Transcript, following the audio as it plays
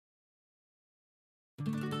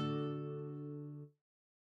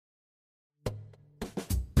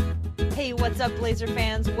Hey, what's up, Blazer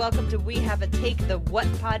fans? Welcome to We Have a Take, the What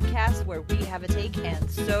podcast, where we have a take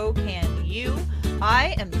and so can you.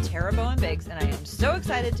 I am Tara Bowen-Biggs, and I am so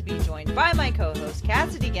excited to be joined by my co-host,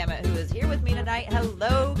 Cassidy Gemmett, who is here with me tonight.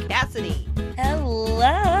 Hello, Cassidy. Hello.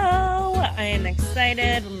 I am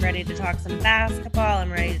excited. I'm ready to talk some basketball.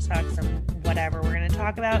 I'm ready to talk some whatever we're going to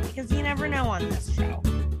talk about, because you never know on this show.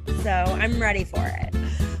 So I'm ready for it.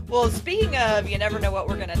 Well, speaking of you never know what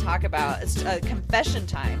we're going to talk about, it's confession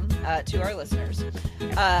time to our listeners.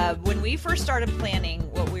 When we first started planning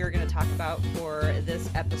what we were going to talk about for this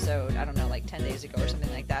episode, I don't know, like 10 days ago or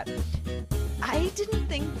something like that, I didn't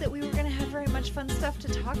think that we were going to have very much fun stuff to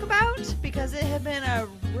talk about because it had been a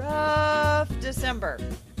rough December.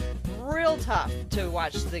 Real tough to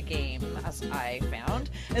watch the game, as I found.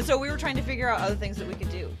 And so we were trying to figure out other things that we could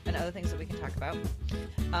do and other things that we can talk about.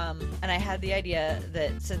 And I had the idea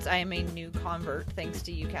that since I am a new convert, thanks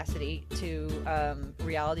to you, Cassidy, to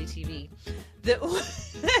reality TV, that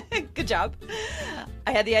good job.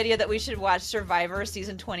 I had the idea that we should watch Survivor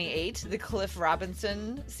season 28, the Cliff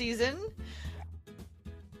Robinson season.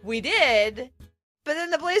 We did. But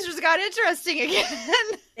then the Blazers got interesting again.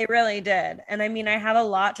 They really did. And I mean, I have a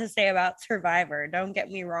lot to say about Survivor. Don't get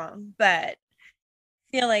me wrong. But I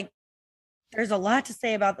feel like there's a lot to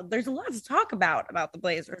say there's a lot to talk about the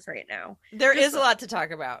Blazers right now. There is a lot to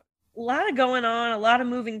talk about. A lot of going on, a lot of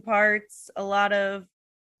moving parts, a lot of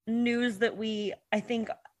news that I think,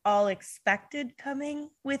 all expected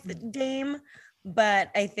coming with Dame.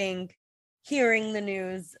 But I think hearing the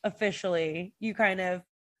news officially,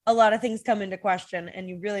 a lot of things come into question, and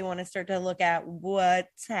you really want to start to look at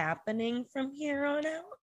what's happening from here on out.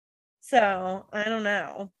 So, I don't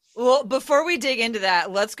know. Well, before we dig into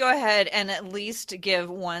that, let's go ahead and at least give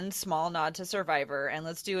one small nod to Survivor, and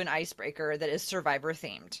let's do an icebreaker that is Survivor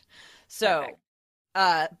themed. So,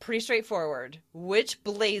 pretty straightforward. Which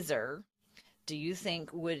Blazer do you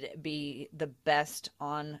think would be the best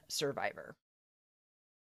on Survivor?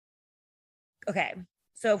 Okay.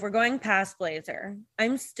 So if we're going past Blazer,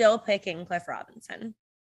 I'm still picking Cliff Robinson,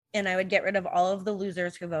 and I would get rid of all of the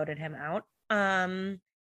losers who voted him out.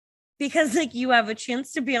 Because you have a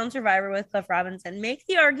chance to be on Survivor with Cliff Robinson. Make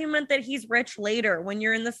the argument that he's rich later when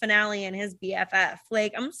you're in the finale and his BFF.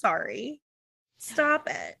 I'm sorry. Stop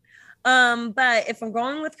it. But if I'm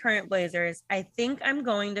going with current Blazers, I think I'm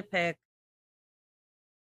going to pick,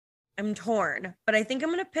 I'm torn, but I think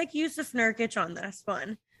I'm going to pick Jusuf Nurkic on this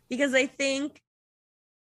one, because I think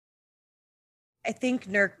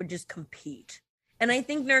Nurk would just compete. And I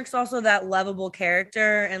think Nurk's also that lovable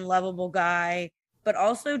character and lovable guy, but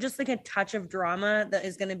also just a touch of drama that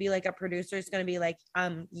is going to be a producer is going to be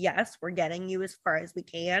yes, we're getting you as far as we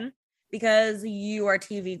can because you are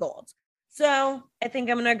TV gold. So I think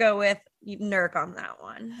I'm going to go with Nurk on that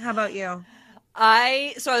one. How about you?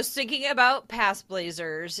 I was thinking about past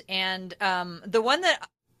Blazers, and the one that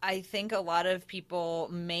I think a lot of people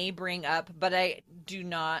may bring up, but I do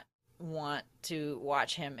not want to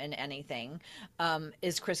watch him in anything,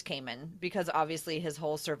 is Chris Kaman, because obviously his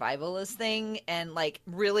whole survivalist thing, and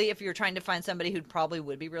really if you're trying to find somebody who probably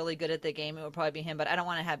would be really good at the game, it would probably be him, but I don't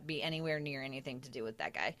want to be anywhere near anything to do with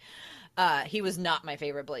that guy. He was not my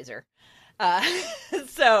favorite Blazer.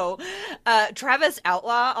 Travis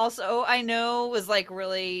Outlaw also, I know, was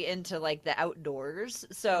really into the outdoors.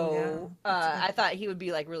 So I thought he would be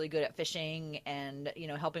really good at fishing and,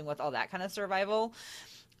 helping with all that kind of survival.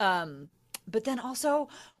 But then also,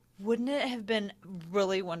 wouldn't it have been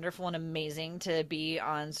really wonderful and amazing to be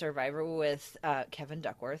on Survivor with Kevin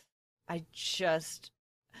Duckworth? I just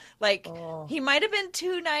he might have been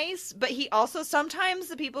too nice, but he also, sometimes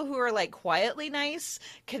the people who are quietly nice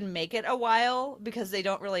can make it a while because they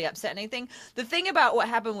don't really upset anything. The thing about what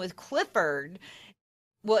happened with Clifford,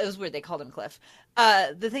 well, it was weird they called him Cliff.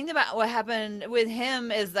 The thing about what happened with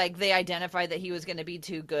him is they identified that he was going to be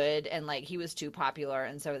too good and he was too popular,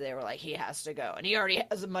 and so they were he has to go, and he already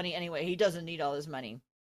has the money anyway. He doesn't need all this money.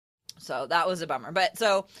 So that was a bummer. But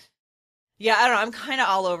so yeah, I don't know. I'm kind of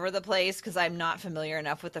all over the place because I'm not familiar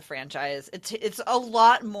enough with the franchise. It's a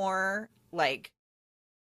lot more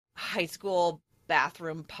high school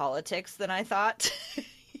bathroom politics than I thought.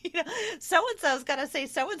 So-and-so's got to say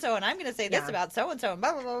so-and-so, and I'm going to say this about so-and-so, and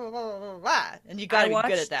blah, blah, blah, blah, blah, blah. And you got to be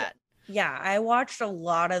good at that. Yeah, I watched a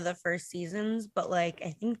lot of the first seasons, but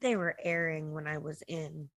I think they were airing when I was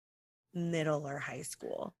in middle or high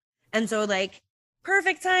school. And so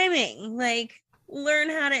perfect timing. Learn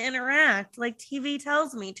how to interact like TV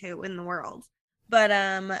tells me to in the world. But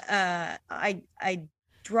I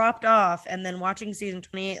dropped off, and then watching season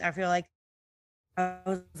 28, I feel I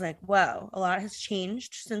was whoa, a lot has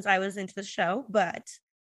changed since I was into the show, but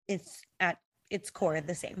it's at its core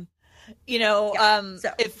the same. You know, Yeah.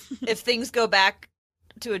 So if things go back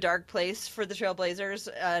to a dark place for the Trailblazers,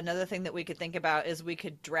 another thing that we could think about is we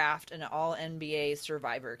could draft an all NBA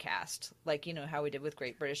survivor cast, like you know how we did with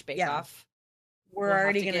Great British Bake yeah, Off. we're We'll have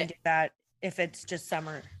already to gonna get do that if it's just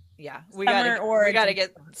summer. yeah, Summer or we it's gotta a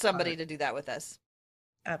get different somebody part. to do that with us.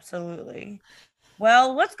 Absolutely.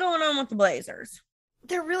 Well, what's going on with the Blazers?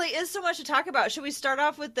 There really is so much to talk about. Should we start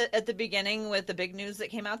off with the at the beginning with the big news that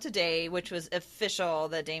came out today, which was official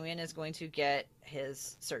that Damian is going to get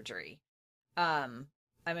his surgery. Um,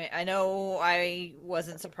 I mean, I know I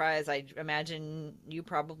wasn't surprised. I imagine you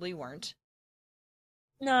probably weren't.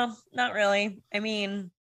 No, not really. I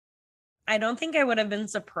mean, I don't think I would have been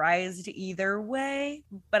surprised either way,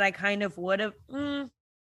 but I kind of would have.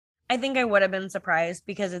 I think I would have been surprised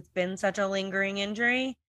because it's been such a lingering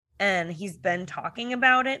injury and he's been talking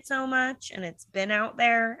about it so much and it's been out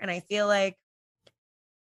there. And I feel like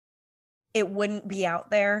it wouldn't be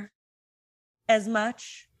out there as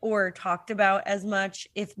much or talked about as much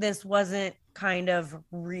if this wasn't kind of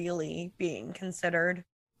really being considered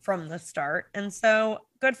from the start. And so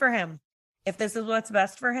good for him. If this is what's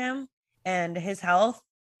best for him and his health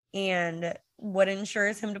and what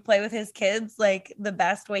ensures him to play with his kids like the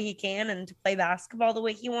best way he can and to play basketball the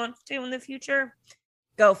way he wants to in the future,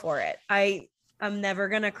 go for it. I'm never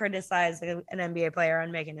going to criticize an NBA player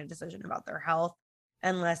on making a decision about their health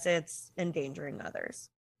unless it's endangering others.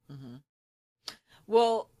 Mm-hmm.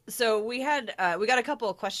 Well, so we got a couple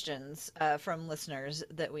of questions from listeners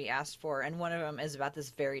that we asked for, and one of them is about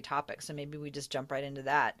this very topic. So maybe we just jump right into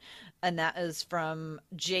that, and that is from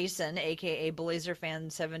Jason, aka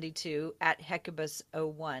BlazerFan72 at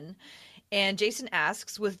Hecubus01. And Jason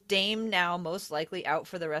asks, with Dame now most likely out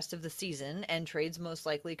for the rest of the season and trades most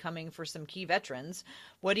likely coming for some key veterans,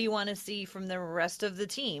 what do you want to see from the rest of the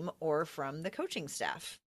team or from the coaching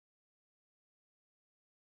staff?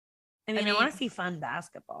 I want to see fun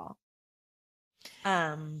basketball.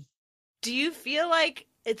 Do you feel like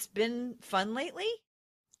it's been fun lately?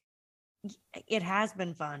 It has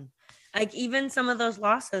been fun. Like even some of those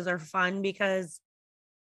losses are fun because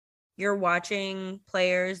you're watching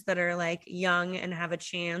players that are like young and have a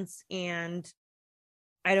chance. And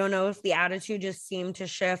I don't know if the attitude just seemed to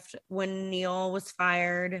shift when Neil was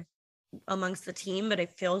fired amongst the team, but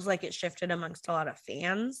it feels like it shifted amongst a lot of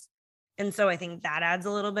fans. And so I think that adds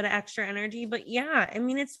a little bit of extra energy. But yeah, I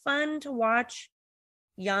mean, it's fun to watch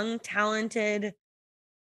young, talented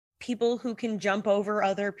people who can jump over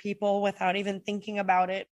other people without even thinking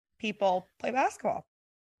about it. People play basketball.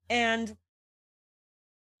 And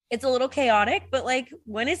it's a little chaotic, but like,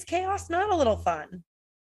 when is chaos not a little fun?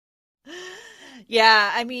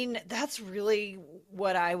 Yeah, I mean, that's really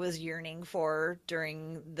what I was yearning for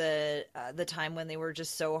during the time when they were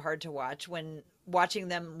just so hard to watch, when watching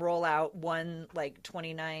them roll out one like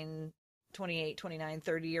 29, 28, 29,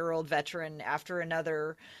 30-year-old veteran after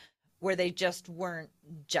another where they just weren't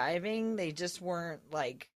jiving. They just weren't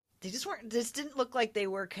like this didn't look like they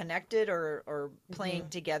were connected or playing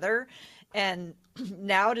together. And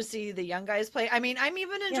now to see the young guys play, I mean, I'm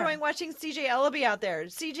even enjoying watching CJ Ellaby out there,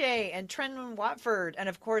 CJ and Trendon Watford, and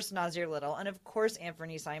of course Nasir Little, and of course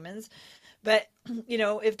Anthony Simons. But you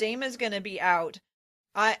know, if Dame is going to be out,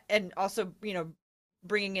 and also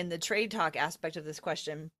bringing in the trade talk aspect of this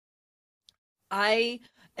question, I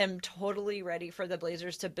am totally ready for the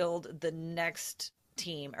Blazers to build the next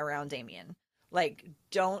team around Damian. Like,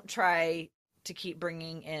 don't try to keep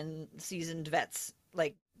bringing in seasoned vets.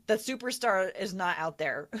 Like, the superstar is not out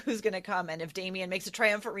there who's going to come. And if Damian makes a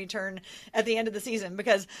triumphant return at the end of the season,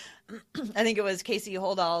 because I think it was Casey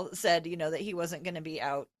Holdahl said, that he wasn't going to be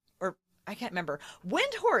out, or I can't remember.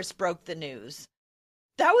 Windhorst broke the news.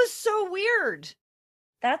 That was so weird.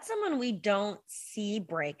 That's someone we don't see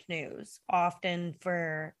break news often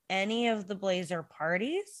for any of the Blazer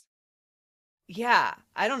parties. Yeah,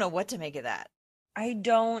 I don't know what to make of that. I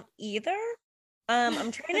don't either.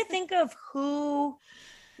 I'm trying to think of who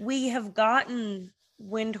we have gotten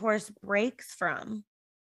Windhorst breaks from.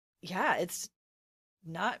 Yeah, it's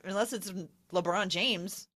not, unless it's LeBron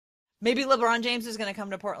James. Maybe LeBron James is going to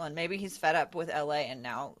come to Portland. Maybe he's fed up with LA and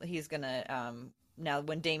now he's going to, now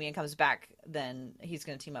when Damian comes back, then he's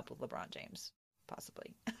going to team up with LeBron James,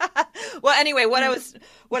 possibly. Well, anyway, what I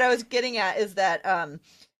was getting at is that,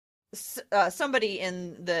 somebody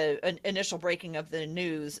in the initial breaking of the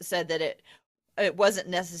news said that it wasn't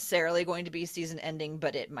necessarily going to be season ending,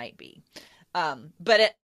 but it might be.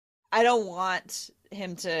 But I don't want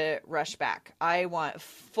him to rush back. I want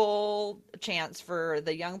full chance for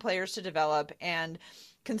the young players to develop, and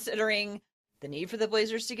considering the need for the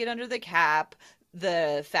Blazers to get under the cap,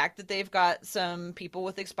 the fact that they've got some people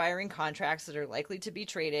with expiring contracts that are likely to be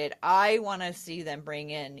traded, I want to see them bring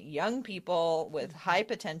in young people with high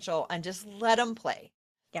potential and just let them play.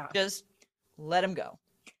 Yeah. Just let them go.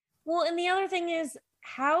 Well, and the other thing is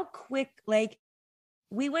how quick, like,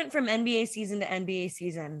 we went from NBA season to NBA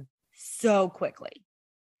season so quickly,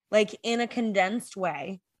 like in a condensed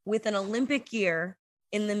way, with an Olympic year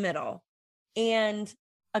in the middle and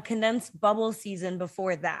a condensed bubble season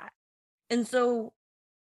before that. And so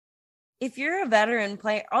if you're a veteran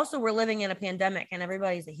player, also we're living in a pandemic and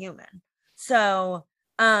everybody's a human. So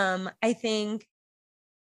I think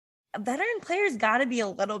veteran players got to be a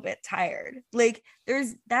little bit tired. Like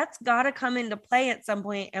that's got to come into play at some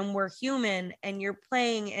point, and we're human and you're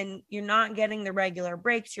playing and you're not getting the regular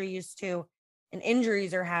breaks you're used to, and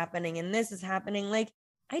injuries are happening and this is happening. Like,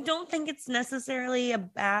 I don't think it's necessarily a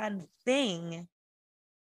bad thing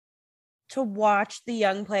to watch the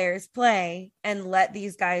young players play and let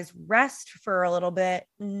these guys rest for a little bit,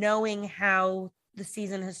 knowing how the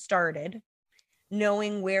season has started,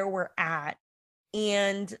 knowing where we're at,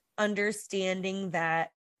 and understanding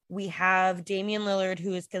that we have Damian Lillard,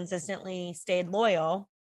 who has consistently stayed loyal.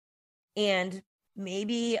 And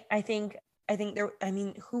maybe I think there, I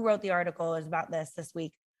mean, who wrote the article is about this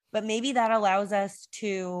week, but maybe that allows us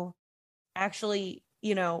to actually,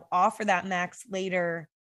 offer that max later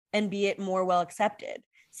and be it more well accepted,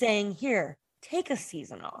 saying, here, take a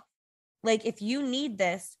season off. Like, if you need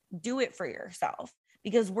this, do it for yourself,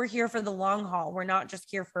 because we're here for the long haul. We're not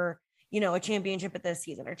just here for, a championship at this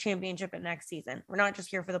season or championship at next season. We're not just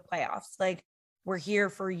here for the playoffs. Like, we're here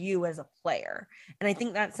for you as a player. And I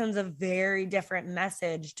think that sends a very different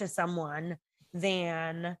message to someone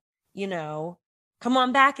than, come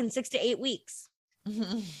on back in 6 to 8 weeks,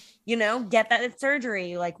 get that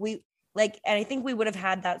surgery. And I think we would have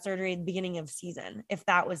had that surgery at the beginning of season if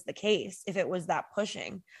that was the case, if it was that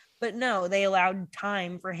pushing. But no, they allowed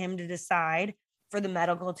time for him to decide, for the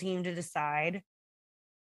medical team to decide,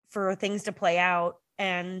 for things to play out.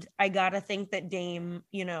 And I got to think that Dame,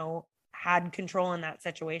 had control in that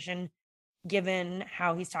situation, given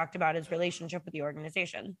how he's talked about his relationship with the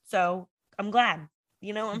organization. So I'm glad,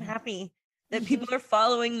 I'm happy that people are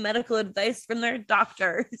following medical advice from their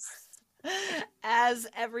doctors. As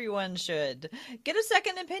everyone should. Get a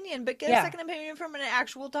second opinion, but get a second opinion from an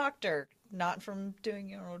actual doctor, not from doing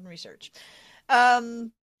your own research.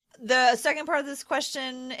 The second part of this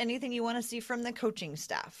question, anything you want to see from the coaching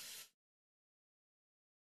staff?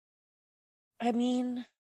 We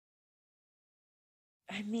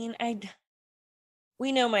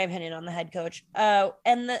know my opinion on the head coach.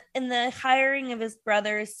 And the hiring of his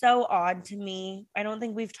brother is so odd to me. I don't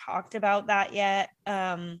think we've talked about that yet.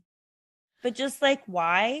 But just like,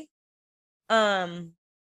 why? He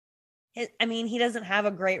doesn't have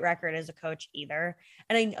a great record as a coach either.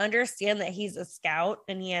 And I understand that he's a scout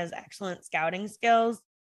and he has excellent scouting skills.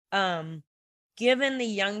 Given the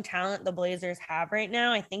young talent the Blazers have right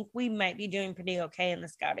now, I think we might be doing pretty okay in the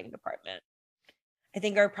scouting department. I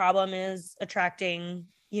think our problem is attracting,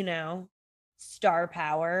 star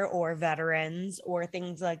power or veterans or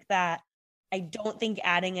things like that. I don't think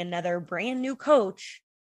adding another brand new coach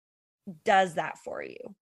does that for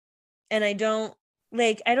you. And I don't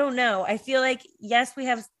know. I feel like, yes,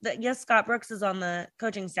 Scott Brooks is on the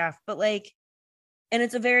coaching staff, but and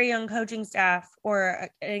it's a very young coaching staff, or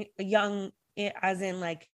a young, as in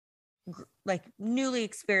like newly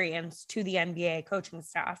experienced to the NBA coaching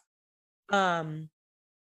staff.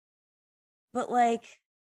 But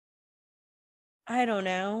I don't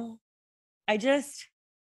know. I don't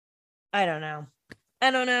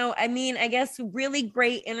know. I guess really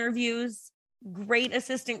great interviews, great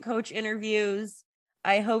assistant coach interviews.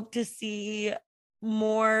 I hope to see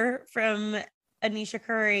more from Anisha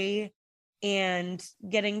Curry and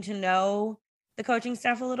getting to know the coaching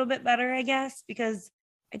staff a little bit better, I guess, because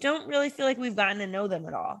I don't really feel like we've gotten to know them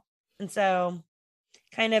at all. And so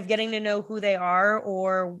kind of getting to know who they are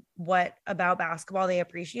or what about basketball they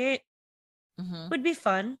appreciate would be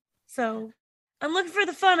fun. So I'm looking for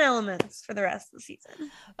the fun elements for the rest of the season.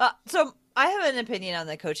 So I have an opinion on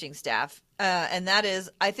the coaching staff, and that is,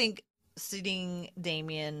 I think seating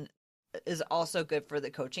Damian is also good for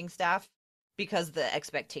the coaching staff because the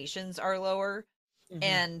expectations are lower.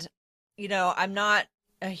 And, I'm not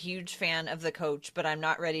a huge fan of the coach, but I'm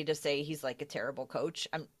not ready to say he's like a terrible coach.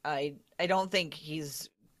 I don't think he's,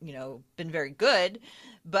 been very good,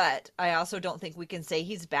 but I also don't think we can say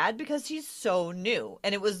he's bad because he's so new.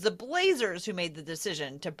 And it was the Blazers who made the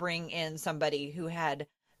decision to bring in somebody who had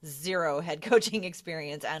 0 head coaching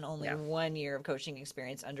experience and only 1 year of coaching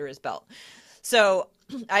experience under his belt. So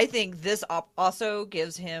I think this also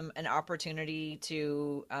gives him an opportunity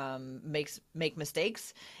to make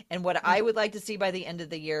mistakes. And what I would like to see by the end of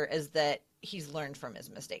the year is that he's learned from his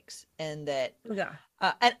mistakes, and that Yeah.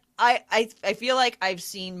 and I feel like I've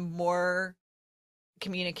seen more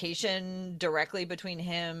communication directly between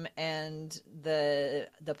him and the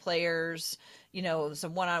players,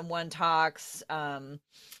 some one-on-one talks,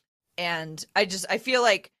 and I feel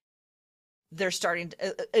like they're starting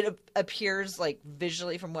to, it appears like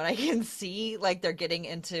visually from what I can see, like they're getting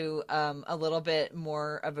into a little bit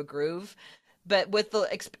more of a groove. But with the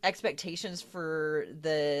expectations for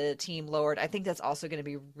the team lowered, I think that's also going to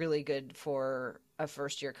be really good for a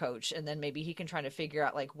first year coach. And then maybe he can try to figure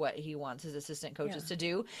out like what he wants his assistant coaches to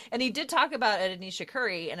do. And he did talk about Anisha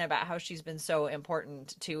Curry and about how she's been so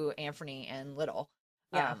important to Anthony and Little.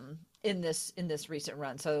 In this recent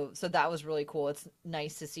run. So that was really cool. It's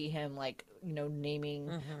nice to see him like, naming,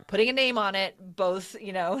 putting a name on it, both,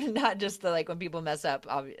 not just the like when people mess up,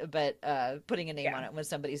 but putting a name on it when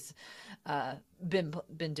somebody's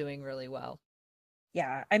been doing really well.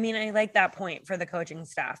 Yeah. I mean, I like that point for the coaching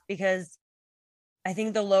staff, because I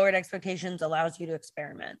think the lowered expectations allows you to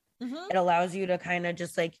experiment. It allows you to kind of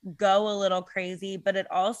just like go a little crazy, but it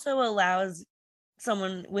also allows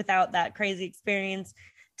someone without that crazy experience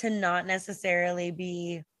to not necessarily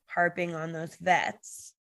be harping on those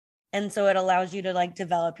vets. And so it allows you to like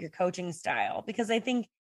develop your coaching style, because I think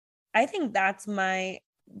that's my,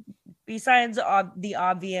 besides the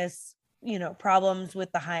obvious, problems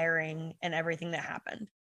with the hiring and everything that happened,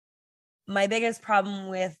 my biggest problem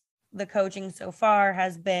with the coaching so far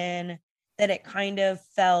has been that it kind of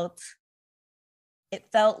felt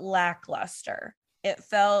lackluster. It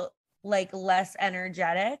felt like less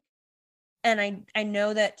energetic. And I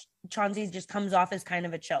know that Chauncey just comes off as kind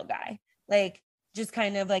of a chill guy, like just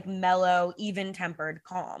kind of like mellow, even-tempered,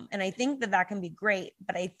 calm. And I think that can be great,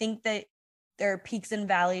 but I think that there are peaks and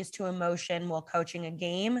valleys to emotion while coaching a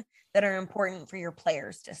game that are important for your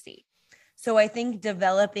players to see. So I think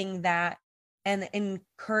developing that and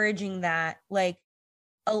encouraging that, I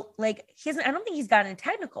don't think he's gotten a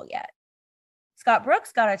technical yet. Scott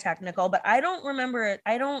Brooks got a technical, but I don't remember it.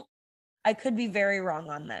 I could be very wrong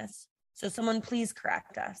on this. So someone please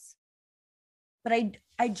correct us. But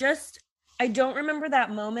I don't remember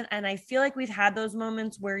that moment. And I feel like we've had those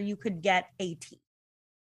moments where you could get a T.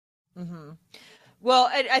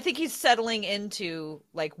 Well, I think he's settling into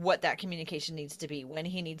like what that communication needs to be, when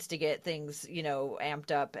he needs to get things,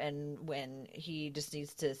 amped up, and when he just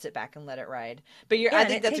needs to sit back and let it ride. But I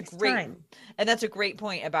think that's a great time. And that's a great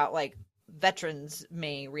point about like veterans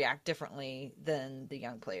may react differently than the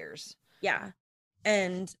young players. Yeah.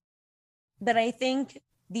 But I think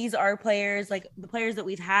these are players, like the players that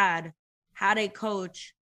we've had a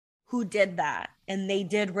coach who did that, and they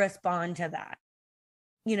did respond to that.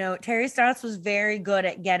 Terry Stotts was very good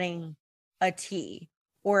at getting a T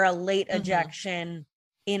or a late ejection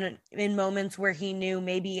in moments where he knew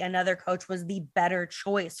maybe another coach was the better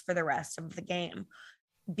choice for the rest of the game,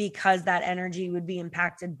 because that energy would be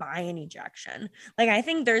impacted by an ejection. Like, I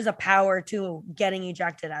think there's a power to getting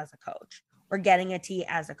ejected as a coach or getting a T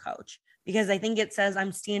as a coach, because I think it says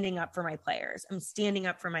I'm standing up for my players. I'm standing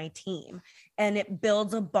up for my team, and it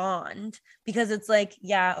builds a bond, because it's like,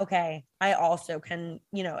 yeah, okay, I also can,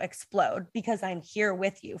 explode because I'm here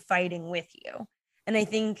with you, fighting with you. And I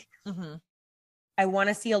think I want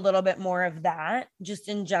to see a little bit more of that just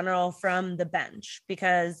in general from the bench,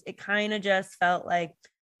 because it kind of just felt like,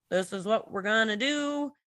 this is what we're going to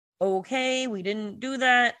do. Okay, we didn't do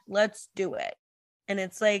that. Let's do it. And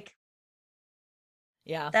it's like,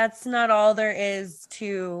 yeah, that's not all there is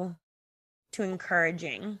to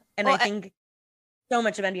encouraging. And I think so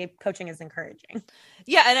much of NBA coaching is encouraging.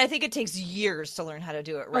 Yeah, and I think it takes years to learn how to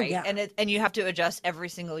do it right. Oh, yeah. And you have to adjust every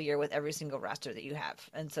single year with every single roster that you have.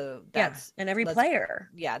 And so that's and every player.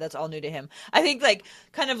 Yeah, that's all new to him. I think like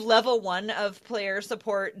kind of level 1 of player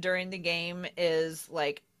support during the game is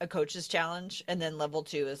like a coach's challenge, and then level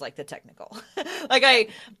 2 is like the technical. I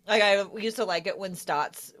used to like it when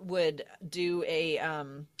Stotts would do a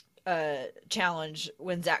challenge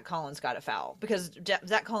when Zach Collins got a foul, because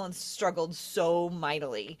Zach Collins struggled so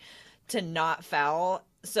mightily to not foul,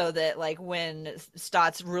 so that like when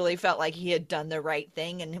Stotts really felt like he had done the right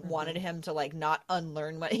thing and wanted him to like not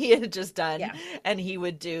unlearn what he had just done, and he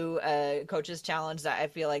would do a coach's challenge, that I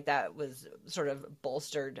feel like that was sort of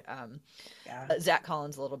bolstered Zach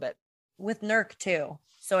Collins a little bit. With Nurk too.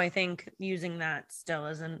 So I think using that still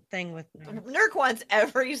is a thing with Nurk. Nurk wants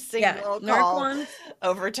every single call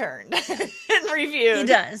overturned and reviewed.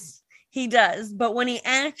 He does. But when he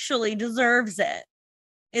actually deserves it,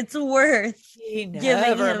 it's worth He giving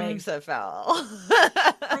never him. makes it foul.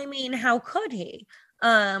 I mean, how could he?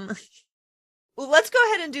 Well, let's go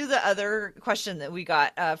ahead and do the other question that we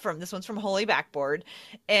got from this one's from Holy Backboard,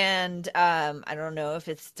 and I don't know if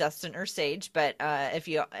it's Dustin or Sage, but if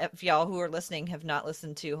y'all who are listening have not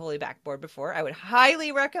listened to Holy Backboard before, I would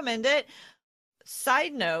highly recommend it.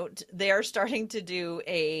 Side note, they are starting to do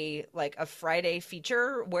a Friday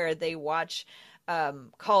feature where they watch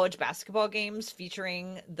college basketball games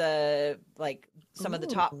featuring some of the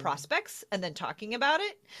top prospects and then talking about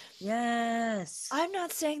it. Yes. I'm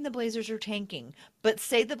not saying the Blazers are tanking, but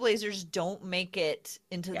say the Blazers don't make it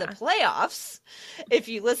into the playoffs. If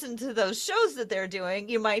you listen to those shows that they're doing,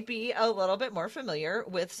 you might be a little bit more familiar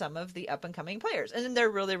with some of the up and coming players. And they're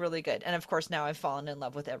really, really good. And of course, now I've fallen in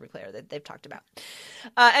love with every player that they've talked about.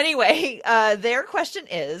 Anyway, their question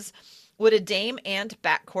is, would a Dame Ant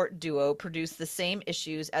backcourt duo produce the same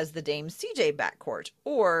issues as the Dame CJ backcourt,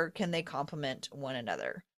 or can they complement one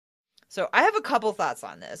another? So I have a couple thoughts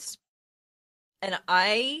on this. And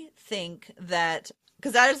I think that,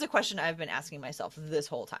 because that is a question I've been asking myself this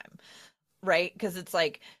whole time, right? Because it's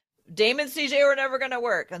like, Dame and CJ were never going to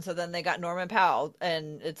work. And so then they got Norman Powell.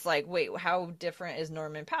 And it's like, wait, how different is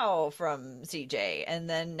Norman Powell from CJ? And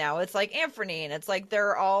then now it's like Anthony. And it's like,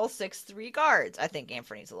 they're all 6'3" guards. I think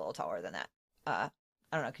Anthony's a little taller than that.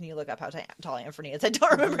 I don't know. Can you look up how tall Anthony is? I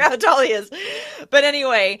don't remember how tall he is. But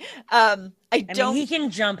anyway, I mean, he can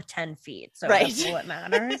jump 10 feet. So right. That's what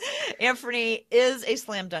matters. Anthony is a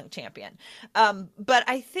slam dunk champion. But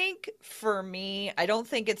I think for me, I don't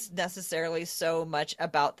think it's necessarily so much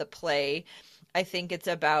about the play. I think it's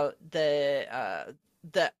about the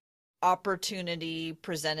opportunity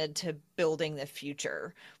presented to building the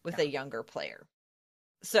future with a younger player.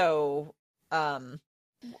 So, well,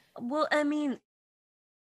 I mean,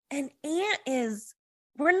 an Ant is,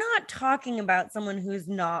 we're not talking about someone who's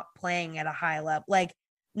not playing at a high level, like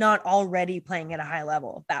not already playing at a high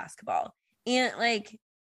level of basketball. And like,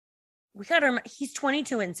 we got to remember, he's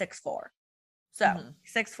 22 and 6'4". So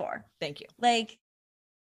 6'4". Thank you. Like,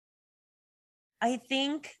 I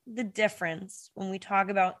think the difference when we talk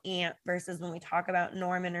about Ant versus when we talk about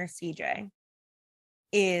Norman or CJ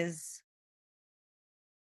is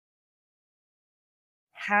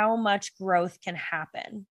how much growth can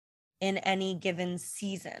happen in any given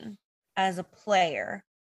season as a player,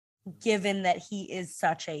 given that he is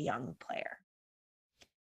such a young player.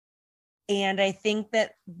 And I think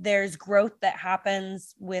that there's growth that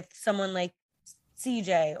happens with someone like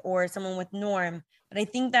CJ or someone with Norm, but I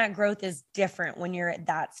think that growth is different when you're at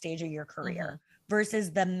that stage of your career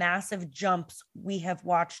versus the massive jumps we have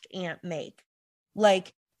watched Ant make.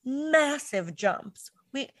 Like massive jumps.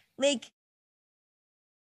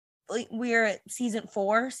 We're at season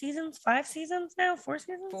 4 seasons, 5 seasons now, 4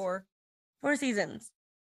 seasons? 4 seasons.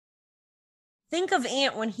 Think of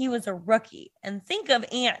Ant when he was a rookie and think of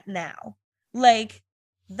Ant now. Like,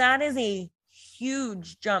 that is a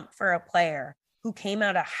huge jump for a player who came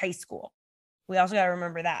out of high school. We also got to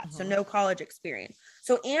remember that. So no college experience.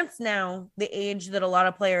 So Ant's now the age that a lot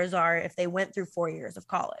of players are if they went through 4 years of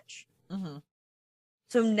college.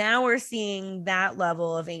 So now we're seeing that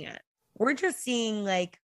level of Ant. We're just seeing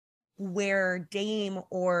like where Dame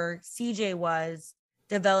or CJ was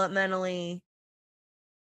developmentally.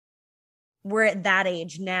 We're at that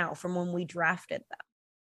age now from when we drafted them.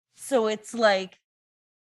 So it's like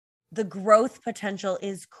the growth potential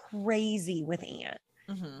is crazy with Ant.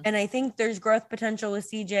 And I think there's growth potential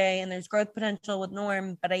with CJ and there's growth potential with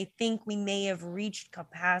Norm, but I think we may have reached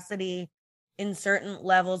capacity in certain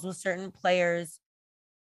levels with certain players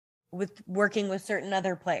with working with certain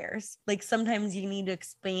other players. Like sometimes you need to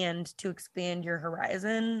expand your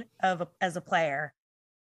horizon as a player.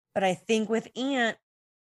 But I think with Ant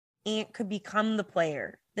could become the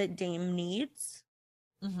player that Dame needs.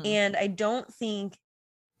 And I don't think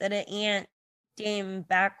that an Ant Dame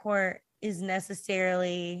backcourt is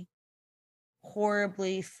necessarily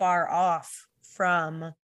horribly far off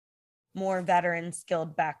from more veteran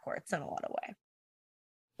skilled backcourts in a lot of way.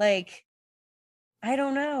 Like, I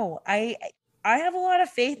don't know. I have a lot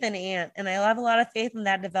of faith in Ant and I have a lot of faith in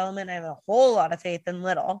that development. I have a whole lot of faith in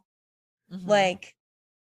Little. Like,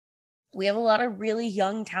 we have a lot of really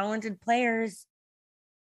young, talented players.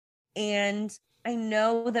 And I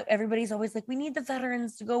know that everybody's always like, we need the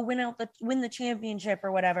veterans to go win the championship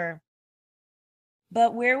or whatever.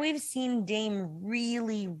 But where we've seen Dame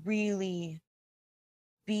really, really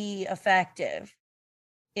be effective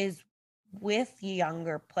is with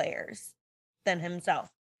younger players than himself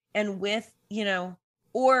and with,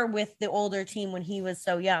 or with the older team when he was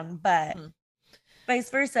so young, but vice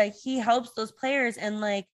versa. He helps those players and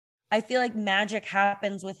like I feel like magic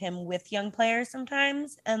happens with him with young players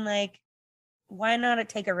sometimes. And like, why not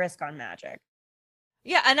take a risk on magic?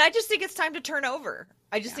 Yeah, and I just think it's time to turn over.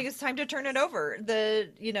 I just think it's time to turn it over.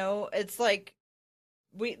 It's like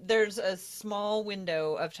there's a small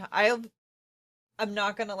window of time. I'm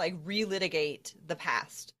not going to like relitigate the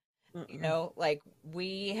past. Like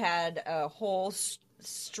we had a whole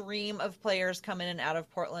stream of players come in and out of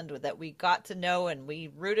Portland that we got to know and we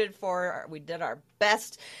rooted for. We did our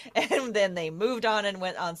best, and then they moved on and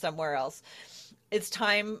went on somewhere else. It's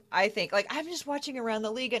time, I think. Like, I'm just watching around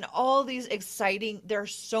the league and all these there are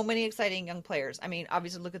so many exciting young players. I mean,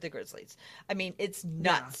 obviously, look at the Grizzlies. I mean, it's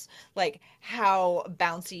nuts, like, how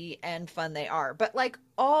bouncy and fun they are. But, like,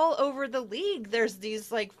 all over the league, there's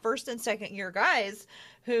these, like, first and second year guys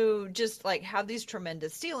who just, like, have these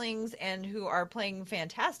tremendous ceilings and who are playing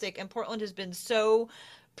fantastic. And Portland has been so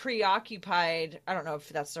preoccupied. I don't know if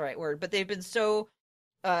that's the right word, but they've been so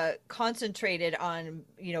concentrated on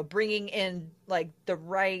bringing in like the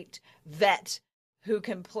right vet who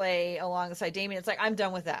can play alongside Damian. It's like, I'm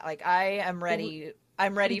done with that. Like, I'm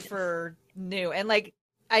ready for new. And like,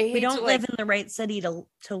 we don't live in the right city to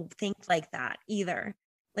think like that either.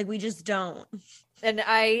 Like, we just don't. And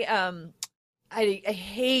I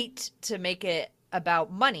hate to make it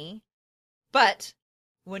about money, but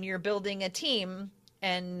when you're building a team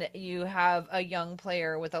and you have a young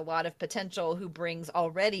player with a lot of potential who brings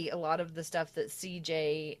already a lot of the stuff that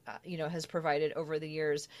CJ, has provided over the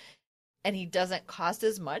years, and he doesn't cost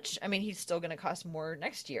as much. I mean, he's still going to cost more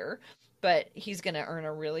next year, but he's going to earn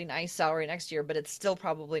a really nice salary next year, but it's still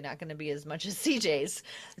probably not going to be as much as CJ's.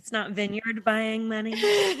 It's not Vineyard buying money.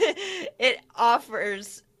 It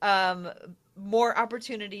offers more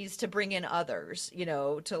opportunities to bring in others,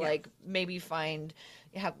 like maybe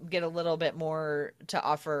get a little bit more to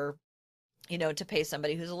offer, to pay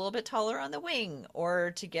somebody who's a little bit taller on the wing,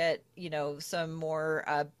 or to get, some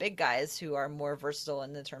more big guys who are more versatile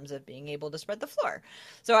in the terms of being able to spread the floor.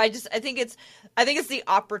 So I think it's the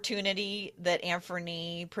opportunity that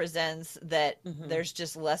Anthony presents that there's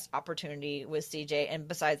just less opportunity with CJ. And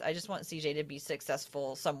besides, I just want CJ to be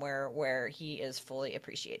successful somewhere where he is fully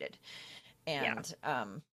appreciated. And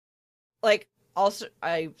like, also,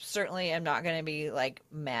 I certainly am not going to be like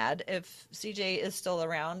mad if CJ is still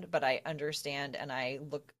around, but I understand. And I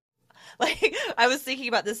look like, I was thinking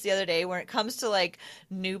about this the other day when it comes to like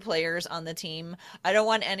new players on the team. I don't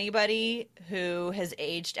want anybody who has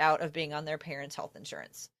aged out of being on their parents' health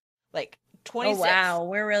insurance. Like 26. Oh, wow.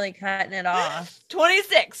 We're really cutting it off.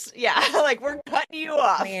 26. Yeah. Like, we're cutting you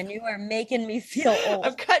off. Man, you are making me feel old.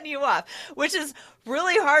 I'm cutting you off, which is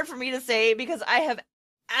really hard for me to say because I have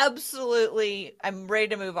I'm ready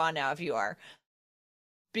to move on now if you are.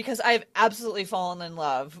 Because I've absolutely fallen in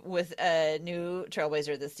love with a new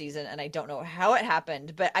Trailblazer this season, and I don't know how it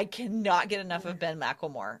happened, but I cannot get enough of Ben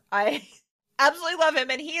McLemore. I absolutely love him,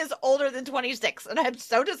 and he is older than 26, and I'm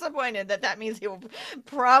so disappointed that means he will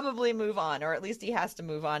probably move on, or at least he has to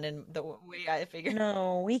move on in the way I figured.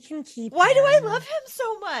 No, we can keep Why him. do I love him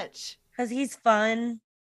so much? Because he's fun,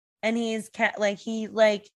 and he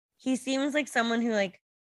seems like someone who like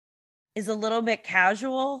is a little bit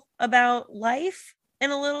casual about life,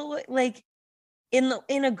 and a little like in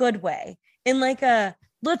a good way, in like a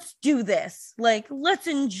let's do this, like let's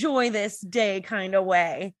enjoy this day kind of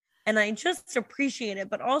way. And I just appreciate it,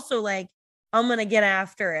 but also like I'm gonna get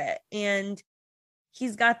after it. And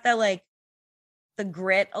he's got that like the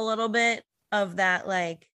grit a little bit of that,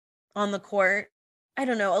 like on the court, I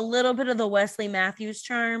don't know, a little bit of the Wesley Matthews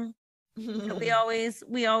charm that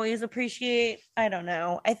we always appreciate. I don't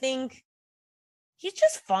know. I think he's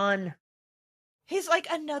just fun. He's like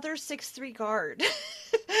another 6'3" guard.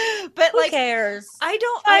 But who like, cares? I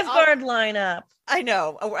don't 5-guard lineup. I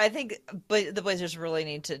know. I think the Blazers really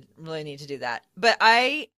need to do that. But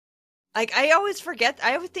I always forget.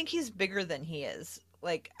 I always think he's bigger than he is.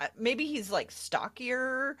 Like, maybe he's like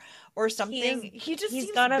stockier or something.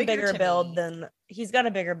 He's got a bigger build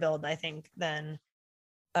I think than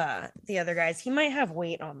the other guys. He might have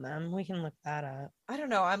weight on them. We can look that up. I don't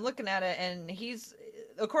know. I'm looking at it, and he's,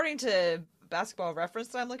 according to Basketball Reference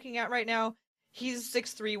that I'm looking at right now, he's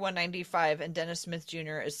 6'3", 195, and Dennis Smith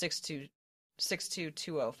Jr. is 6'2",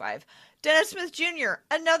 205. Dennis Smith Jr.,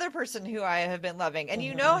 another person who I have been loving. And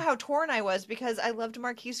you know how torn I was because I loved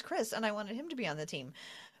Marquise Chris and I wanted him to be on the team.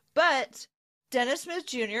 But Dennis Smith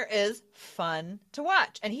Jr. is fun to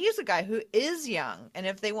watch. And he's a guy who is young. And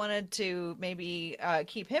if they wanted to maybe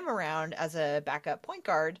keep him around as a backup point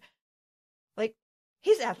guard, like,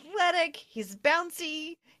 he's athletic, he's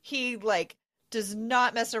bouncy, he like does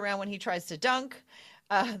not mess around when he tries to dunk.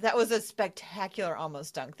 That was a spectacular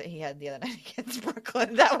almost dunk that he had the other night against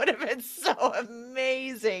Brooklyn. That would have been so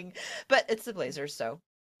amazing. But it's the Blazers, so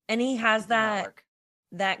And he has it did not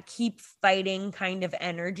that work. keep fighting kind of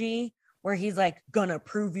energy where he's like gonna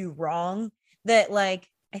prove you wrong, that like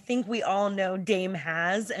I think we all know Dame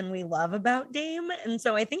has and we love about Dame. And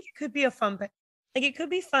so I think it could be a fun, like it could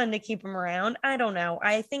be fun to keep him around. I don't know.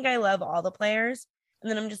 I think I love all the players. And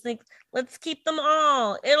then I'm just like, let's keep them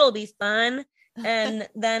all. It'll be fun. And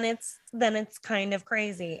then it's kind of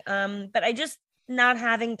crazy. But I just, not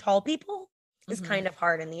having tall people is kind of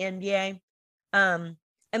hard in the NBA.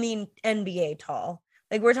 I mean, NBA tall.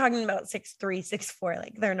 Like we're talking about 6'3", 6'4",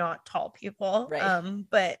 like they're not tall people. Right.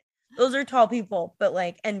 But those are tall people, but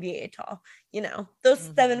like NBA tall, those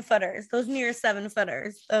 7-footers, those near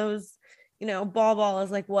 7-footers, those, ball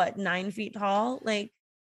is like what, 9 feet tall? Like,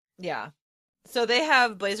 yeah. So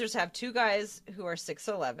Blazers have two guys who are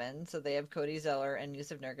 6'11". So they have Cody Zeller and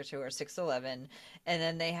Yusuf Nurkic who are 6'11". And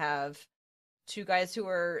then they have two guys who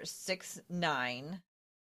are 6'9",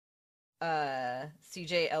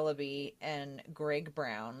 CJ Ellaby and Greg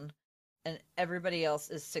Brown. And everybody else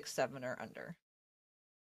is 6'7" or under.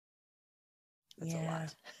 That's a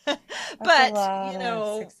lot. But, a lot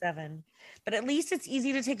 6'7". But at least it's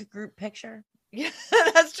easy to take a group picture. Yeah,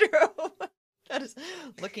 that's true. That is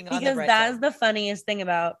looking on the bright side. Because that's the funniest thing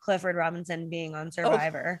about Clifford Robinson being on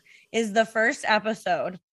Survivor is the first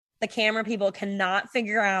episode, the camera people cannot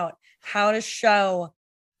figure out how to show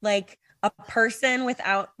like a person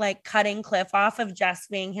without like cutting Cliff off of just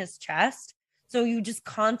being his chest. So you just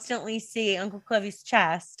constantly see Uncle Cliffy's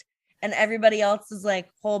chest and everybody else is like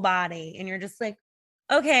whole body. And you're just like,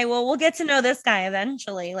 okay, well, we'll get to know this guy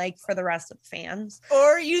eventually, like for the rest of the fans.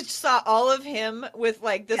 Or you saw all of him with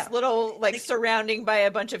like this little like surrounding by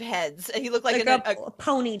a bunch of heads, and he looked like a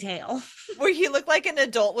ponytail. Where he looked like an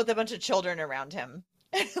adult with a bunch of children around him,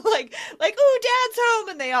 like oh, Dad's home,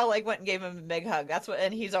 and they all like went and gave him a big hug. That's what,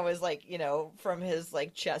 and he's always like from his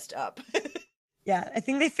like chest up. Yeah, I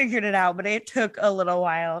think they figured it out, but it took a little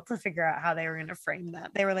while to figure out how they were going to frame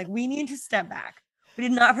that. They were like, we need to step back. We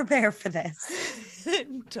did not prepare for this.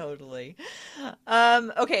 Totally.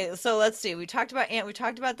 Okay, so let's see. We talked about Ant. We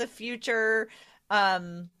talked about the future.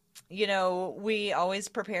 We always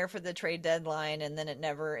prepare for the trade deadline, and then it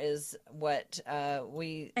never is what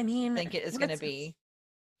think it is going to be.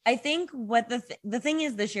 I think what the thing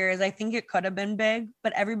is this year is I think it could have been big,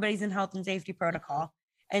 but everybody's in health and safety protocol.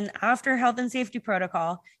 And after health and safety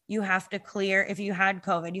protocol, you have to clear, if you had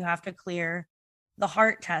COVID, you have to clear the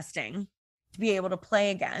heart testing to be able to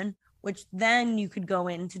play again, which then you could go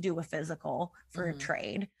in to do a physical for a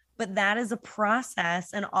trade. But that is a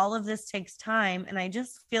process and all of this takes time. And I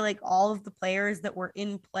just feel like all of the players that were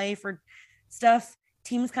in play for stuff,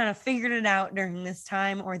 teams kind of figured it out during this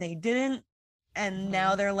time or they didn't. And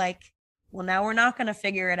now they're like, well, now we're not going to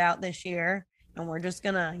figure it out this year. And we're just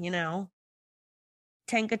going to,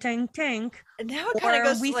 tank. And now it kind of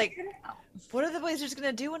goes like, what are the Blazers going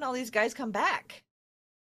to do when all these guys come back?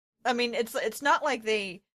 I mean, it's not like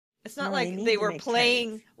they were playing.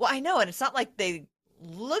 Trades. Well, I know, and it's not like they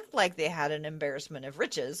looked like they had an embarrassment of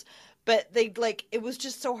riches, but it was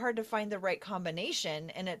just so hard to find the right combination.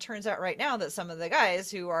 And it turns out right now that some of the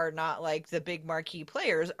guys who are not like the big marquee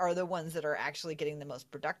players are the ones that are actually getting the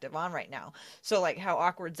most productive on right now. So like, how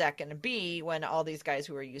awkward is that going to be when all these guys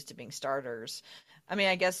who are used to being starters? I mean,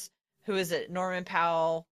 I guess, who is it? Norman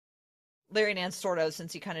Powell. Larry Nance sort of,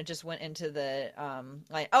 since he kind of just went into the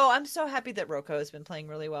I'm so happy that Rocco has been playing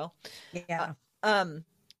really well. Yeah.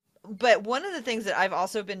 But one of the things that I've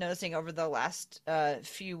also been noticing over the last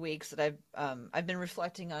few weeks that I've been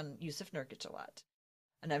reflecting on Yusuf Nurkic a lot.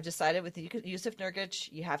 And I've decided with Yusuf Nurkic,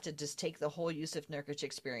 you have to just take the whole Yusuf Nurkic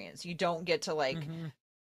experience. You don't get to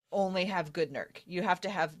only have good Nurk. You have to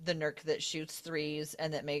have the Nurk that shoots threes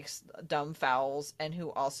and that makes dumb fouls and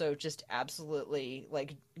who also just absolutely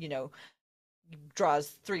draws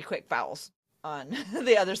 3 quick fouls on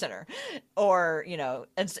the other center, or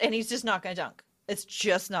and he's just not gonna dunk. It's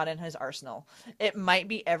just not in his arsenal. It might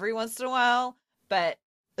be every once in a while, but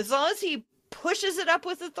as long as he pushes it up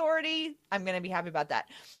with authority, I'm gonna be happy about that.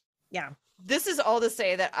 Yeah, this is all to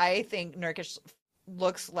say that I think Nurkic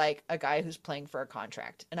looks like a guy who's playing for a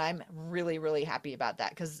contract, and I'm really, really happy about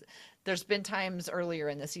that, because there's been times earlier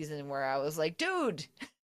in the season where I was like, dude,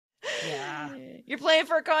 yeah, you're playing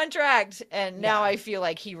for a contract. And now I feel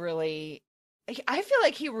like he really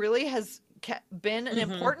has been an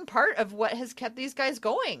important part of what has kept these guys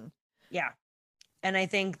going. Yeah. And I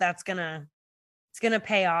think it's gonna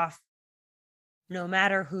pay off no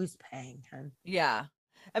matter who's paying him. Yeah.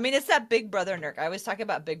 I mean, it's that Big Brother Nurk. I always talk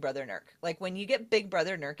about Big Brother Nurk. Like when you get Big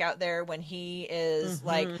Brother Nurk out there, when he is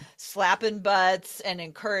like slapping butts and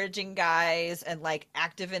encouraging guys and like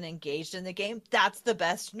active and engaged in the game, that's the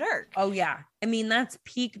best Nurk. Oh yeah. I mean, that's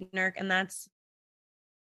peak Nurk, and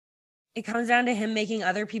it comes down to him making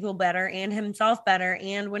other people better and himself better.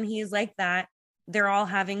 And when he's like that, they're all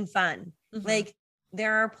having fun. Like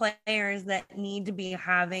there are players that need to be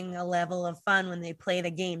having a level of fun when they play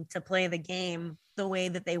the game, to play the game the way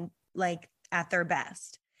that they like at their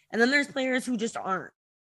best. And then there's players who just aren't,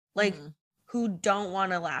 like who don't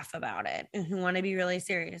want to laugh about it and who want to be really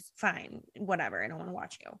serious. Fine, whatever. I don't want to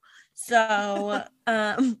watch you. So,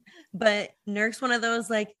 but Nurk's one of those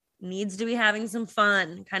like needs to be having some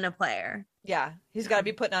fun kind of player. Yeah, he's got to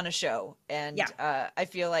be putting on a show. And I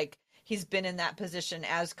feel like he's been in that position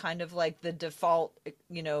as kind of like the default,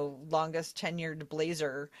 you know, longest tenured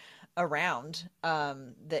Blazer around,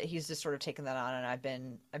 that he's just sort of taken that on, and I've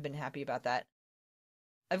been happy about that.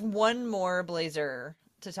 I've one more Blazer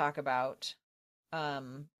to talk about.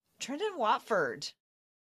 Trendon Watford.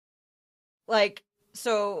 Like,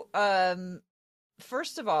 so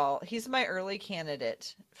first of all, he's my early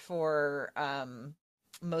candidate for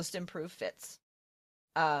most improved fits.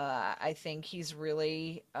 I think he's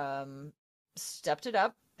really stepped it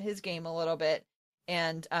up his game a little bit.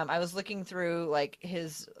 And I was looking through like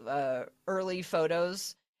his early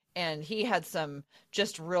photos, and he had some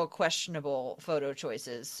just real questionable photo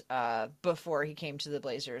choices before he came to the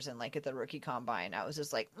Blazers and like at the rookie combine. I was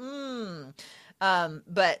just like, but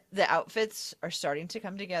the outfits are starting to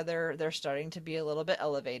come together. They're starting to be a little bit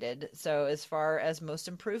elevated. So as far as most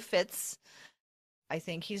improved fits, I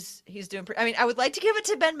think he's doing I mean, I would like to give it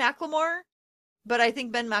to Ben McLemore, but I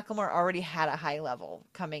think Ben McLemore already had a high level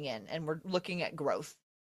coming in, and we're looking at growth.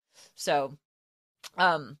 So,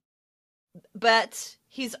 but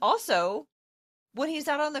he's also, when he's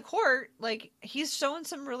out on the court, like he's showing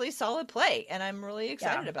some really solid play, and I'm really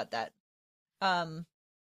excited about that.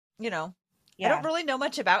 You know, I don't really know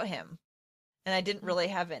much about him, and I didn't really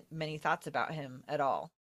have many thoughts about him at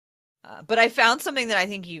all. But I found something that I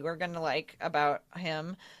think you are going to like about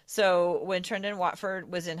him. So when Trendon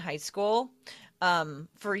Watford was in high school,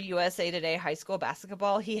 for USA Today high school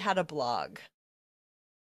basketball, he had a blog.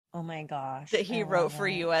 Oh my gosh. That he wrote for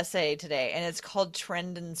USA Today, and it's called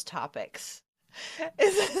Trendon's Topics.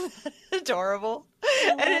 Isn't that adorable?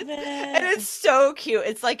 And it's so cute.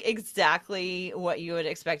 It's like exactly what you would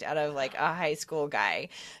expect out of like a high school guy.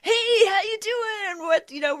 Hey, how you doing? What,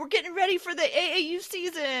 you know, we're getting ready for the AAU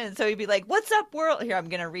season. So he'd be like, "What's up, world?" Here, I'm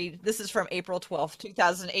going to read. This is from April 12th,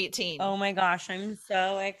 2018. Oh my gosh, I'm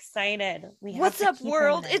so excited. What's up,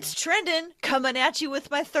 world? It's Trendon coming at you with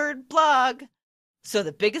my third blog. So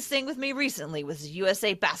the biggest thing with me recently was the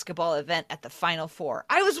USA basketball event at the Final Four.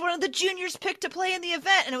 I was one of the juniors picked to play in the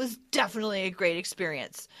event, and it was definitely a great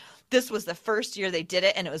experience. This was the first year they did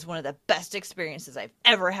it, and it was one of the best experiences I've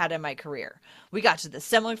ever had in my career. We got to the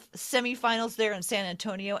semifinals there in San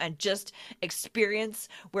Antonio, and just experience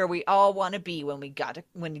where we all want to be when we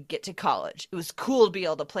get to college. It was cool to be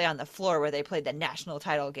able to play on the floor where they played the national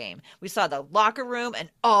title game. We saw the locker room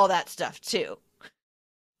and all that stuff too.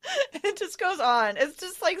 It just goes on. It's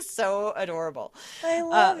just like so adorable. I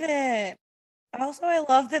love it. Also, I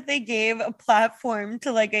love that they gave a platform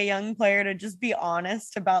to like a young player to just be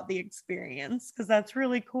honest about the experience, because that's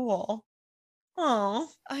really cool. Oh,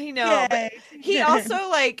 I know. But he also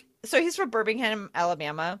like, so he's from Birmingham,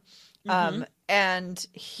 Alabama, and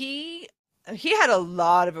he had a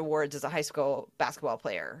lot of awards as a high school basketball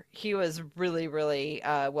player. He was really, really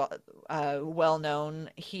well known.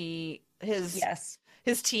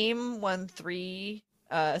 His team won 3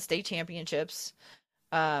 state championships.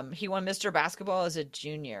 He won Mr. Basketball as a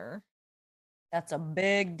junior. That's a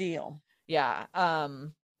big deal. Yeah.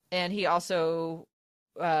 And he also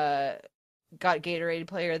got Gatorade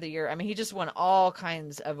Player of the Year. I mean, he just won all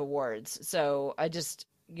kinds of awards. So I just,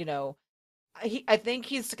 you know, I think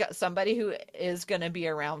he's got somebody who is going to be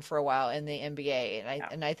around for a while in the NBA.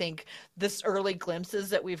 And I think this early glimpses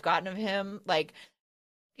that we've gotten of him, like,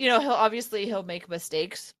 you know, he'll make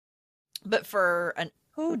mistakes, but for an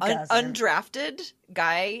undrafted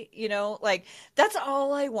guy, you know, like that's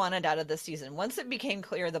all I wanted out of this season. Once it became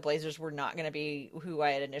clear the Blazers were not going to be who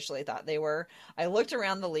I had initially thought they were, I looked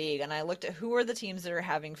around the league and I looked at who are the teams that are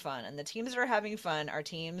having fun. And the teams that are having fun are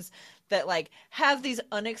teams that like have these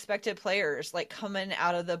unexpected players like coming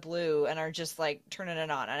out of the blue and are just like turning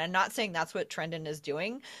it on. And I'm not saying that's what Trendon is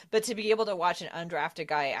doing, but to be able to watch an undrafted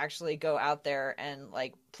guy actually go out there and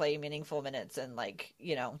like play meaningful minutes and like,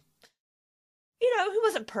 you know, he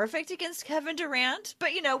wasn't perfect against Kevin Durant,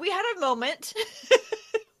 but, you know, we had a moment.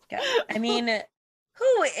 Yeah. I mean,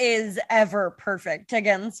 who is ever perfect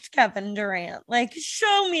against Kevin Durant? Like,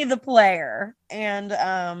 show me the player, and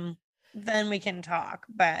then we can talk.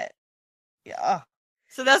 But yeah.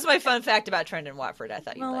 So that's my fun fact about Trendon Watford. I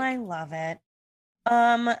thought you'd like. I love it.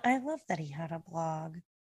 I love that he had a blog.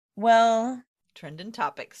 Well, Trendon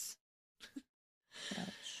Topics.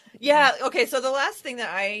 Yeah, okay, so the last thing that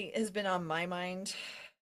has been on my mind,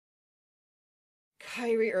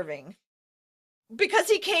 Kyrie Irving. Because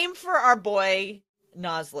he came for our boy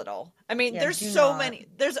Nas Little. I mean, there's so many,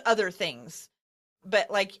 there's other things.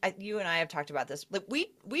 But like you and I have talked about this. Like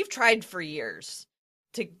we've tried for years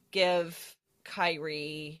to give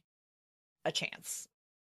Kyrie a chance.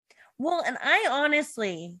 Well, and I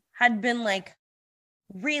honestly had been like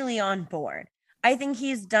really on board. I think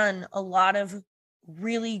he's done a lot of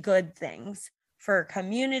really good things for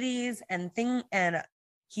communities and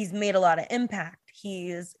he's made a lot of impact.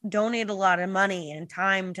 He's donated a lot of money and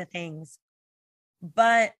time to things.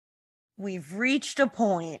 But we've reached a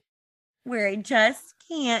point where I just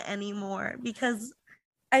can't anymore because,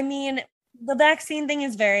 I mean, the vaccine thing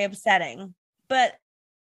is very upsetting, but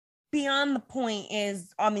beyond the point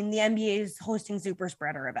is, I mean, the NBA is hosting super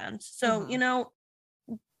spreader events. So,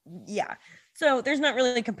 yeah. So there's not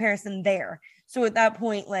really a comparison there. So at that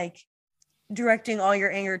point, like, directing all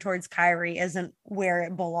your anger towards Kyrie isn't where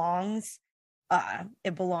it belongs.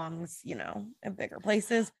 It belongs, in bigger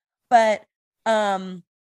places. But I mean,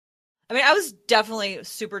 I was definitely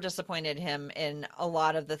super disappointed him in a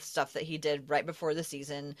lot of the stuff that he did right before the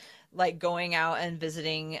season, like going out and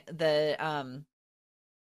visiting the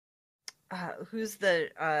who's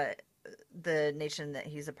the nation that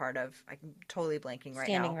he's a part of. I'm totally blanking right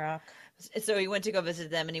now. Standing Rock. So he went to go visit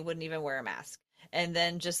them and he wouldn't even wear a mask. And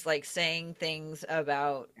then just like saying things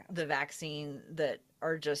about the vaccine that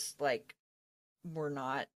are just like were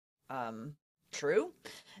not true.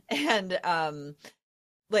 And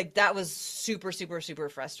like that was super, super, super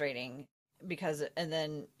frustrating because I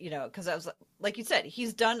was like you said,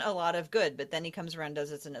 he's done a lot of good, but then he comes around, does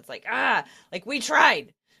this, and it's like, like we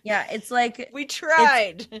tried. Yeah, it's like we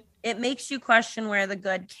tried. It makes you question where the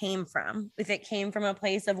good came from. If it came from a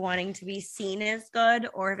place of wanting to be seen as good,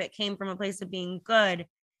 or if it came from a place of being good,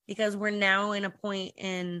 because we're now in a point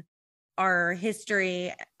in our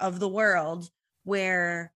history of the world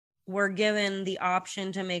where we're given the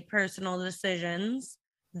option to make personal decisions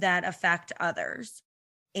that affect others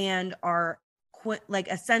and are like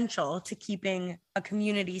essential to keeping a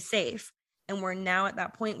community safe. And we're now at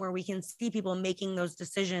that point where we can see people making those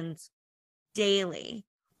decisions daily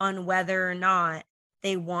on whether or not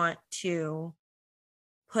they want to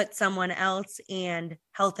put someone else and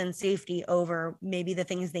health and safety over maybe the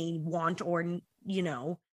things they want or,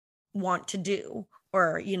 want to do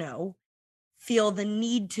or, feel the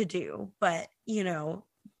need to do, but,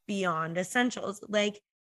 beyond essentials. Like,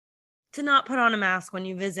 to not put on a mask when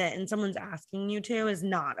you visit and someone's asking you to is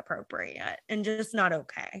not appropriate and just not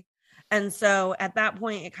okay. And so at that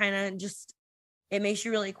point, it kind of it makes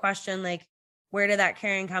you really question, like, where did that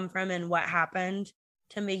caring come from and what happened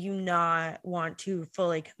to make you not want to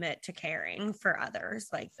fully commit to caring for others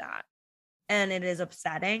like that. And it is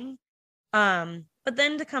upsetting. But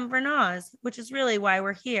then to come for Nas, which is really why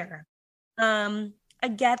we're here. I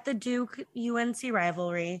get the Duke UNC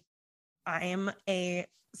rivalry. I am a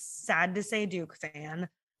sad to say Duke fan.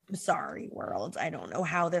 I'm sorry, world. I don't know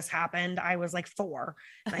how this happened. I was like 4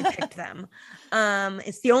 and I picked them.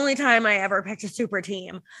 It's the only time I ever picked a super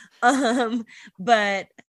team. But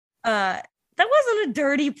that wasn't a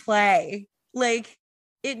dirty play. Like,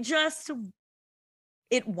 it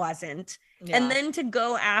wasn't. Yeah. And then to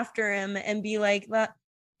go after him and be like,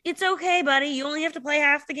 it's okay, buddy. You only have to play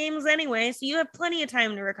half the games anyway. So you have plenty of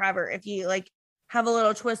time to recover if you like have a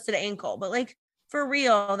little twisted ankle. But like, for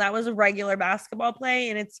real, that was a regular basketball play,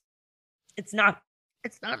 and it's not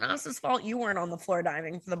Nas's fault. You weren't on the floor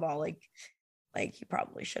diving for the ball like you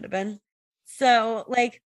probably should have been. So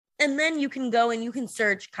like, and then you can go and you can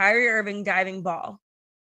search Kyrie Irving diving ball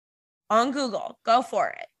on Google. Go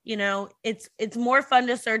for it. It's more fun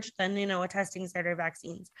to search than a testing site or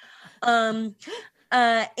vaccines. And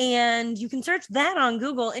you can search that on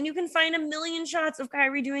Google, and you can find a million shots of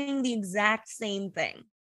Kyrie doing the exact same thing.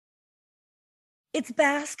 It's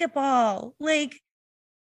basketball. Like,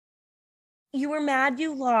 you were mad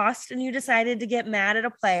you lost and you decided to get mad at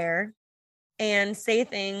a player and say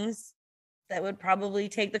things that would probably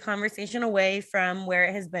take the conversation away from where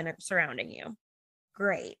it has been surrounding you.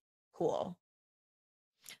 Great. Cool.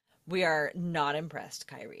 We are not impressed,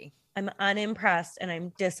 Kyrie. I'm unimpressed and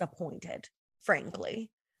I'm disappointed. Frankly,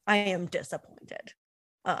 I am disappointed.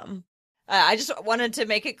 I just wanted to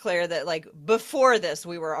make it clear that like before this,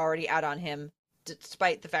 we were already out on him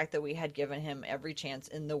despite the fact that we had given him every chance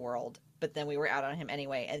in the world, but then we were out on him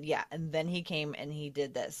anyway. And then he came and he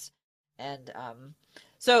did this. And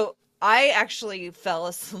so I actually fell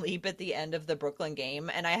asleep at the end of the Brooklyn game,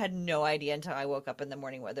 and I had no idea until I woke up in the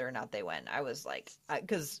morning whether or not they win. I was like,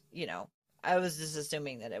 because, I was just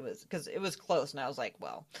assuming that it was, because it was close, and I was like,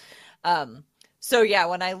 well. So yeah,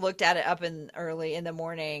 when I looked at it up early in the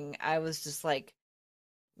morning, I was just like,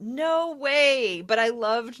 no way. But I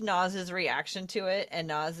loved Naz's reaction to it, and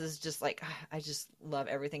Naz is just like, I just love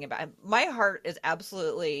everything about him. My heart is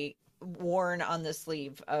absolutely worn on the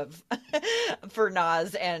sleeve of for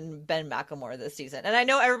Naz and Ben McLemore this season. And I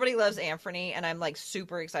know everybody loves Anthony, and I'm like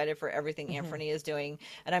super excited for everything Anthony is doing,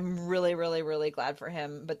 and I'm really, really, really glad for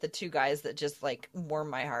him. But the two guys that just like warm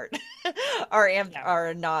my heart are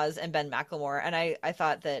Naz and Ben McLemore. And I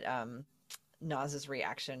thought that Naz's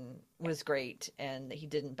reaction was great, and he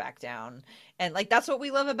didn't back down. And like that's what we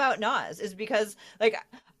love about Naz, is because like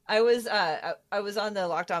I was on the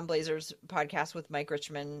Locked On Blazers podcast with Mike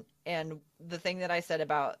Richman, and the thing that I said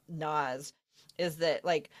about Naz is that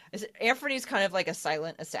like Anthony's kind of like a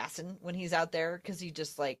silent assassin when he's out there, because he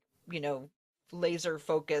just like, laser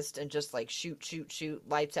focused and just like shoot,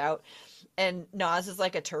 lights out. And Naz is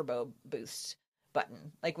like a turbo boost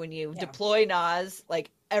button. Like when you deploy Naz,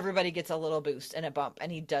 like everybody gets a little boost and a bump,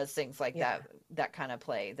 and he does things like that kind of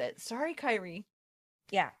play that, sorry, Kyrie.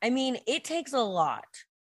 Yeah. I mean, it takes a lot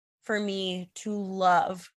for me to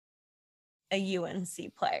love a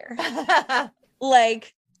UNC player.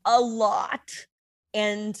 Like a lot.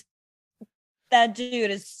 And that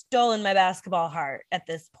dude has stolen my basketball heart at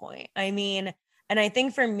this point. I mean, and I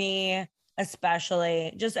think for me,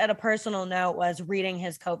 especially just at a personal note, was reading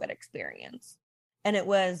his COVID experience. And it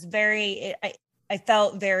was I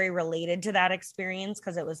felt very related to that experience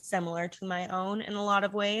because it was similar to my own in a lot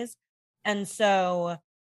of ways. And so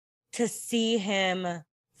to see him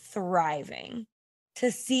thriving,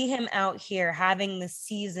 to see him out here having the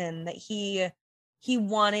season that he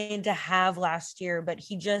wanted to have last year, but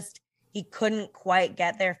he couldn't quite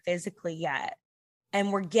get there physically yet.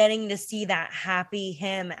 And we're getting to see that happy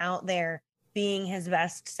him out there being his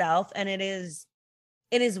best self. And it is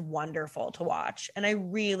wonderful to watch. And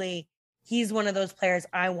he's one of those players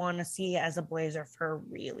I want to see as a Blazer for a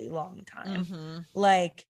really long time. Mm-hmm.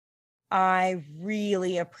 Like, I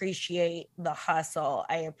really appreciate the hustle.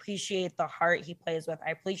 I appreciate the heart he plays with.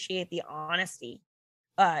 I appreciate the honesty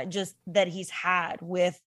just that he's had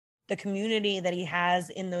with the community that he has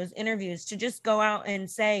in those interviews, to just go out and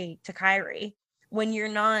say to Kyrie, when you're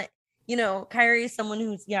not, Kyrie is someone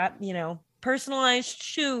who's got, personalized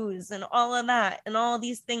shoes and all of that and all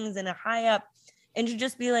these things and a high up, and to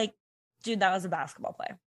just be like, dude, that was a basketball play.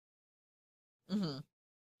 Mm-hmm.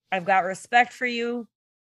 I've got respect for you,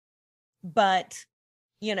 but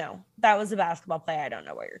that was a basketball play. I don't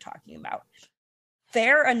know what you're talking about.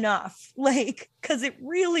 Fair enough. Like, cause it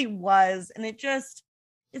really was. And it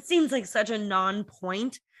seems like such a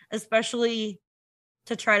non-point, especially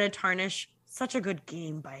to try to tarnish such a good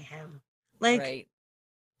game by him. Like, right.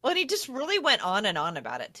 Well, and he just really went on and on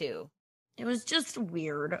about it too. It was just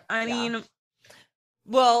weird. I mean,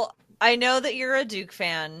 well, I know that you're a Duke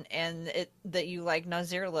fan and that you like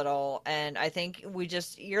Nasir Little, and I think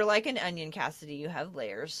you're like an onion, Cassidy. You have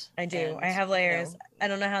layers. I do. I have layers. I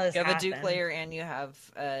don't know how this happened. You have a Duke layer and you have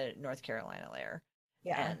a North Carolina layer.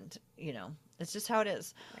 Yeah. And, it's just how it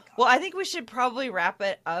is. Well, I think we should probably wrap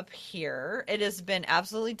it up here. It has been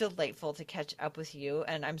absolutely delightful to catch up with you,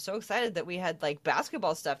 and I'm so excited that we had like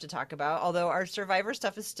basketball stuff to talk about, although our Survivor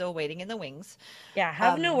stuff is still waiting in the wings. Yeah,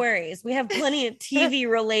 have no worries. We have plenty of TV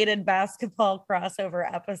related basketball crossover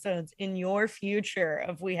episodes in your future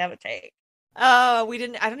of We Have a Take. I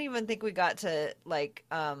don't even think we got to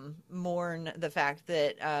mourn the fact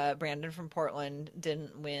that Brandon from Portland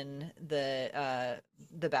didn't win the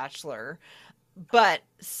Bachelor. But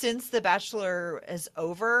since the Bachelor is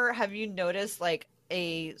over, have you noticed like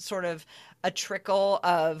a sort of a trickle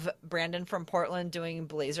of Brandon from Portland doing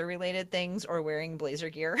Blazer related things or wearing Blazer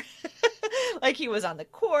gear? Like he was on the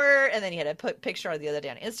court, and then he had a picture the other day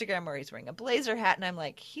on Instagram where he's wearing a Blazer hat, and I'm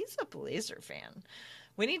like, he's a Blazer fan.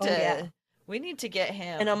 We need to get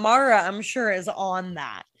him. And Amara, I'm sure, is on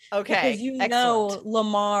that. Okay. Because know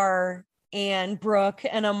Lamar and Brooke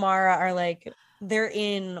and Amara are like, they're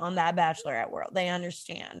in on that Bachelorette world. They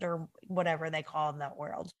understand, or whatever they call that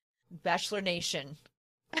world. Bachelor Nation.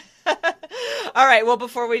 All right. Well,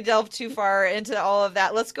 before we delve too far into all of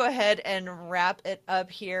that, let's go ahead and wrap it up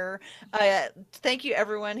here. Thank you,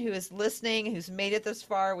 everyone who is listening, who's made it this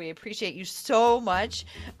far. We appreciate you so much.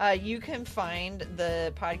 You can find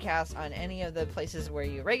the podcast on any of the places where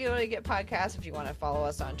you regularly get podcasts. If you want to follow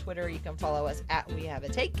us on Twitter, you can follow us at We Have a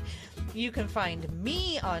Take. You can find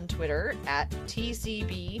me on Twitter at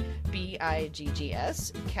TCBBIGGS.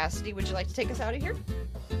 Cassidy, would you like to take us out of here?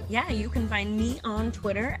 Yeah, you can find me on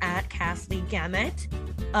Twitter at Cassidy Gamut.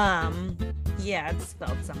 Yeah, it's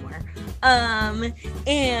spelled somewhere.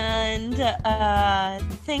 And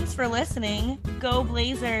thanks for listening. Go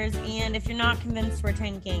Blazers. And if you're not convinced we're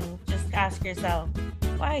tanking, just ask yourself,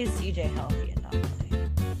 why is CJ healthy?